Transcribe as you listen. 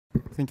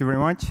Thank you very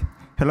much.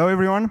 Hello,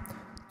 everyone.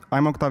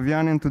 I'm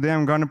Octavian, and today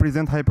I'm going to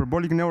present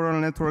hyperbolic neural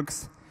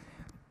networks.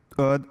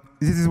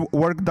 This is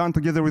work done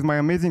together with my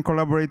amazing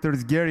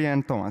collaborators, Gary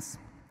and Thomas.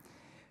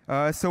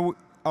 So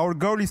our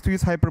goal is to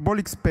use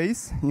hyperbolic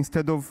space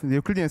instead of the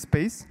Euclidean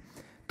space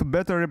to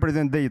better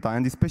represent data,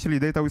 and especially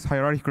data with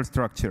hierarchical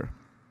structure.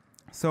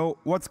 So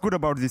what's good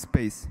about this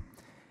space?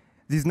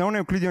 This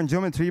non-Euclidean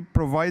geometry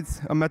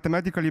provides a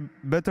mathematically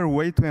better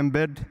way to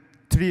embed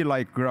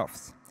tree-like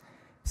graphs.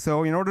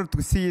 So in order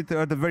to see it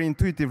at a very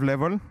intuitive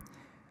level,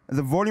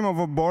 the volume of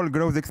a ball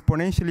grows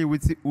exponentially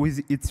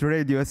with its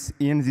radius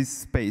in this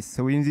space.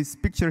 So in this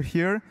picture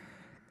here,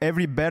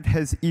 every bed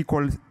has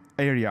equal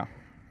area.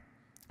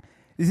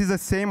 This is the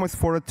same as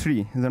for a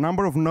tree. The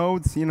number of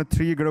nodes in a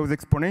tree grows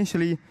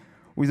exponentially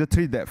with the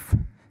tree depth.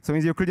 So in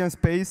the Euclidean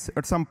space,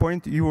 at some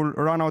point, you will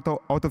run out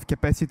of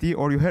capacity,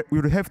 or you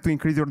will have to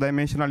increase your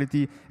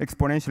dimensionality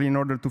exponentially in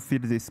order to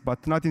fit this,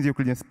 but not in the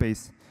Euclidean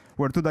space,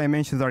 where 2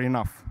 dimensions are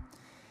enough.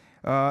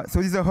 So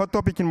this is a hot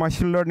topic in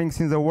machine learning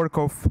since the work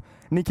of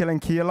Nickel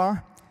and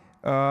Chiela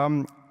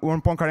on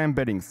Poincare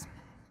embeddings.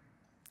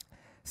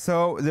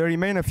 So there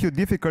remain a few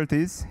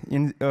difficulties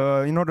in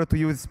order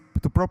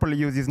to properly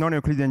use this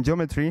non-Euclidean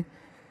geometry.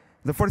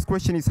 The first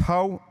question is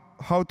how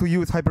to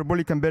use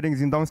hyperbolic embeddings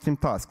in downstream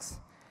tasks,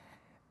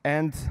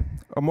 and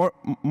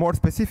more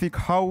specific,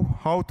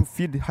 how to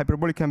feed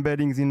hyperbolic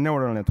embeddings in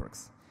neural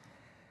networks.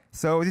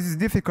 So this is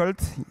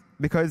difficult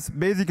because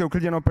basic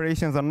Euclidean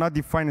operations are not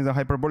defined in the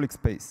hyperbolic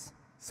space.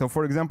 So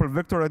for example,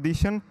 vector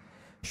addition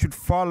should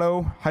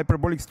follow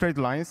hyperbolic straight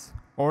lines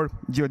or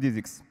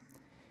geodesics.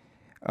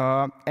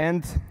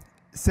 And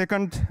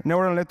second,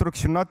 neural networks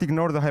should not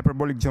ignore the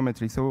hyperbolic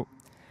geometry. So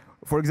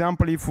for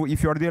example,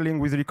 if you are dealing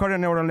with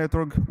recurrent neural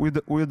network with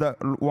the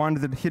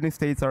ones that hidden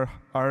states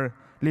are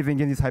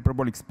living in this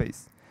hyperbolic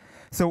space.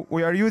 So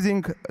we are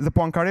using the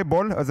Poincare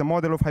ball as a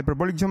model of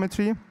hyperbolic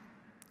geometry.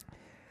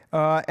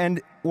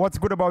 And what's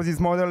good about this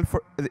model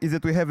is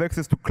that we have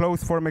access to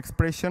closed form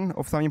expression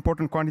of some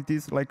important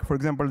quantities, like, for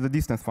example, the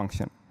distance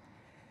function.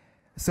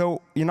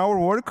 So in our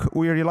work,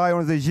 we rely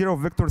on the zero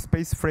vector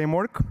space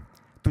framework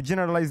to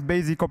generalize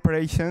basic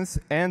operations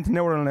and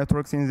neural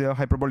networks in the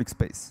hyperbolic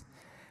space.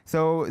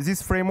 So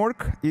this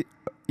framework,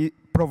 it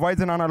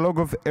provides an analog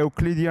of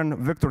Euclidean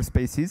vector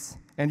spaces,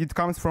 and it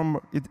comes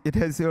from, it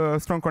has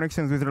strong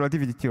connections with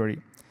relativity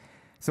theory.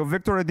 So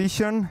vector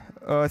addition,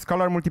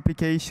 scalar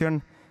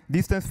multiplication,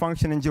 distance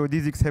function, and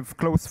geodesics have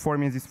closed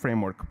form in this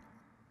framework.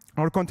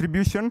 Our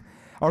contributions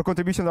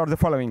are the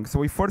following. So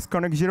we first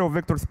connect zero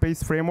vector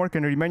space framework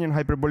and Riemannian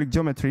hyperbolic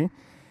geometry,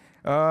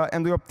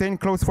 and we obtain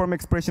closed form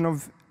expression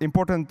of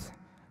important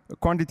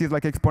quantities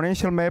like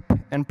exponential map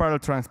and parallel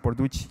transport,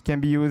 which can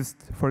be used,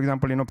 for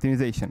example, in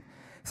optimization.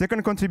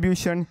 Second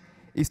contribution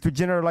is to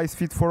generalize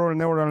feedforward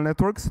neural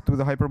networks to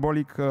the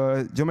hyperbolic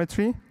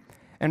geometry,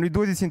 and we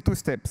do this in 2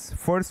 steps.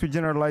 First, we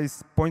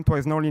generalize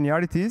pointwise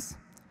nonlinearities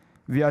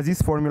via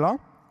this formula,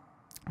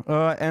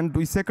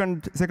 and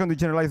second we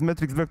generalize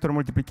matrix vector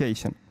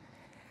multiplication.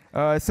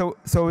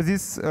 So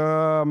these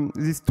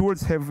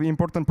tools have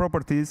important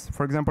properties,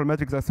 for example,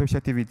 matrix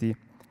associativity.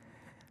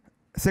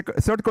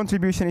 Third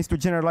contribution is to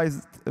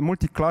generalize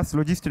multiclass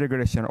logistic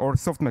regression, or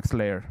softmax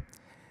layer.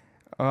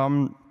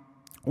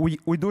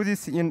 We do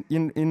this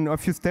in a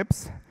few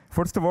steps.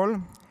 First of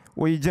all,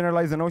 we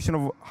generalize the notion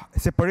of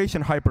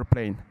separation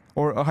hyperplane,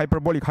 or a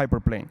hyperbolic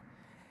hyperplane.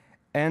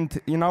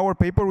 And in our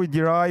paper, we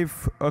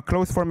derive a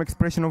closed form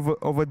expression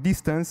of a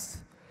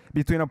distance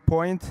between a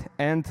point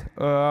and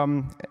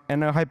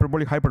a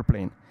hyperbolic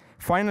hyperplane.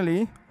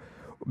 Finally,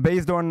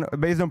 based on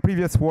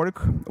previous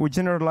work, we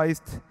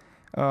generalized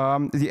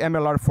the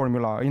MLR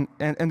formula,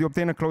 and we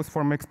obtain a closed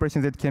form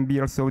expression that can be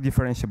also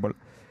differentiable.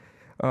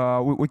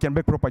 We can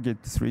backpropagate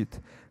through it.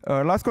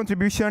 Last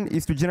contribution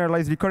is to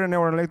generalize recurrent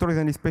neural networks,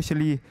 and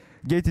especially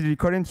gated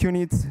recurrent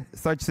units,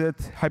 such that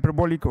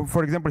hyperbolic,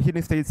 for example,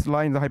 hidden states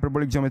lie in the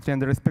hyperbolic geometry and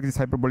they respect this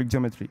hyperbolic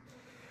geometry.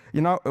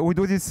 We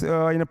do this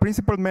in a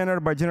principled manner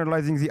by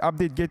generalizing the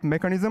update gate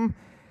mechanism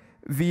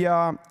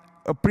via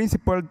a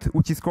principle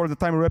which is called the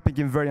time wrapping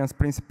invariance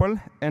principle,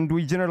 and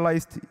we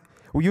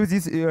use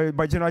this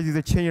by generalizing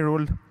the chain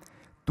rule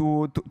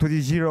to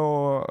the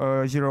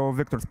zero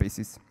vector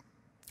spaces.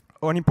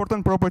 An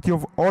important property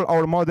of all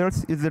our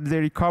models is that they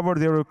recover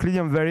their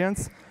Euclidean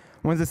variance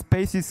when the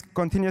space is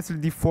continuously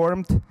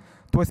deformed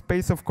to a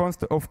space of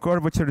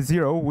curvature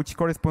 0, which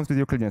corresponds to the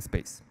Euclidean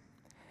space.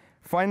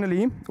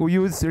 Finally, we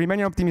use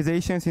Riemannian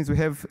optimization since we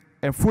have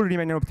a full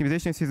Riemannian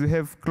optimization since we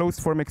have closed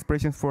form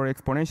expressions for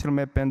exponential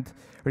map and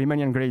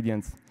Riemannian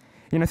gradients.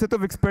 In a set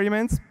of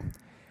experiments,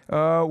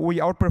 we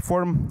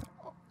outperform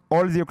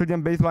all the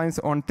Euclidean baselines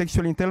on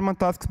textual entailment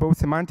tasks, both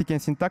semantic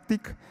and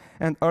syntactic,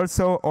 and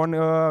also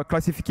on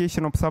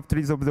classification of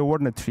subtrees of the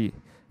WordNet tree.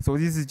 So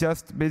this is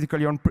just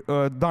basically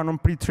done on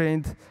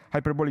pre-trained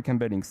hyperbolic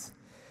embeddings.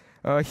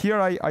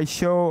 Here I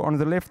show on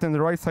the left and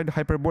the right side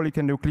hyperbolic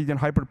and Euclidean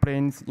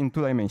hyperplanes in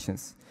 2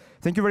 dimensions.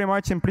 Thank you very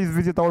much, and please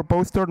visit our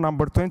poster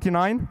number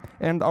 29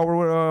 and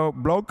our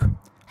blog,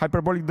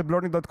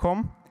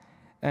 hyperbolicdeeplearning.com.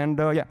 And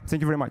yeah,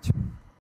 thank you very much.